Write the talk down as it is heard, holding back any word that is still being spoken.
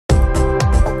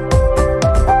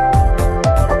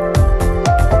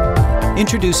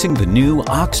Introducing the new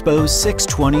Oxbo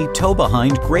 620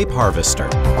 tow-behind grape harvester.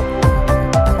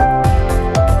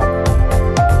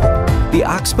 The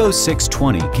Oxbo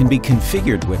 620 can be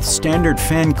configured with standard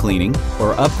fan cleaning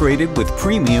or upgraded with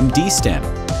premium D-stem.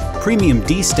 Premium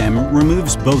D-stem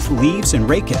removes both leaves and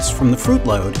rachis from the fruit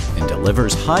load and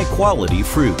delivers high-quality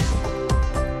fruit.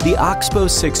 The Oxbo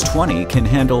 620 can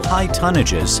handle high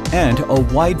tonnages and a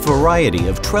wide variety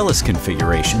of trellis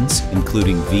configurations,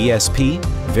 including VSP,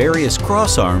 various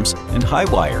crossarms, and high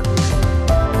wire.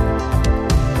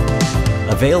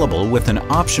 Available with an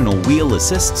optional wheel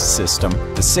assist system,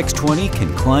 the 620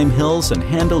 can climb hills and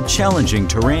handle challenging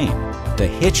terrain. The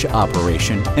hitch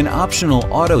operation and optional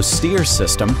auto steer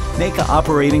system make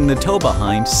operating the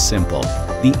tow-behind simple.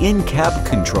 The in-cab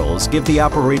controls give the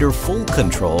operator full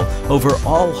control over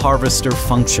all harvester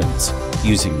functions,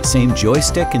 using the same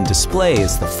joystick and display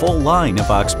as the full line of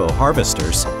Oxbo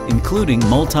harvesters, including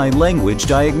multi-language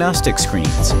diagnostic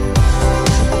screens.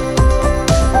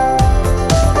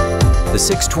 The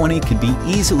 620 can be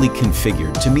easily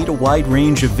configured to meet a wide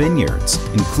range of vineyards,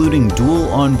 including dual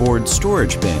onboard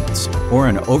storage bins or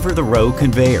an over-the-row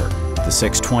conveyor. The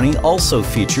 620 also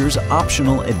features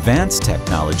optional advanced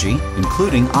technology,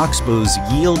 including Oxbo's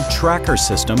yield tracker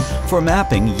system for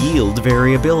mapping yield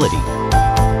variability.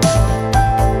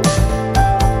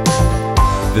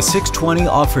 The 620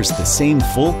 offers the same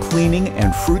full cleaning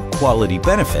and fruit quality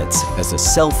benefits as a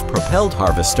self-propelled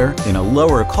harvester in a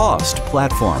lower-cost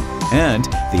platform. And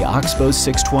the Oxbo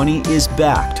 620 is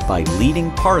backed by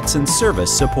leading parts and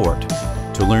service support.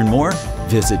 To learn more,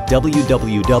 visit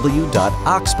www.oxbo.com.